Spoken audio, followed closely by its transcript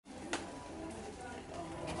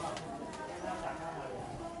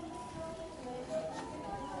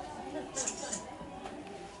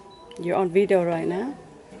You're on video right now.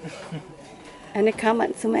 Any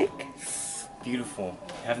comments to make? Beautiful.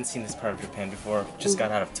 I haven't seen this part of Japan before. Just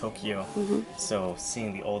got out of Tokyo. So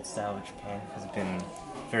seeing the old style of Japan has been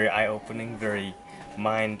very eye-opening, very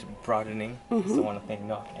mind-broadening. So I want to thank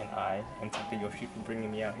Nock and I and Takayoshi for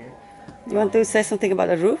bringing me out here. You want to say something about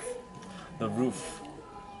the roof? The roof.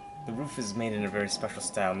 The roof is made in a very special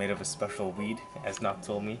style, made of a special weed, as Nock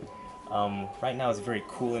told me. Right now it's very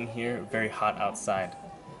cool in here, very hot outside.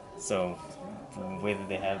 So the way that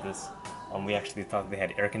they have this, we actually thought they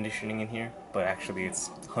had air conditioning in here, but actually it's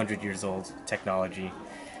 100 years old technology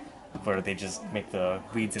where they just make the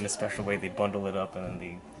weeds in a special way, they bundle it up and then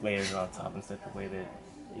they layer it on top in such a way that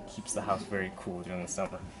it keeps the house very cool during the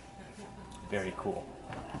summer. Very cool.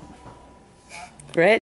 Great.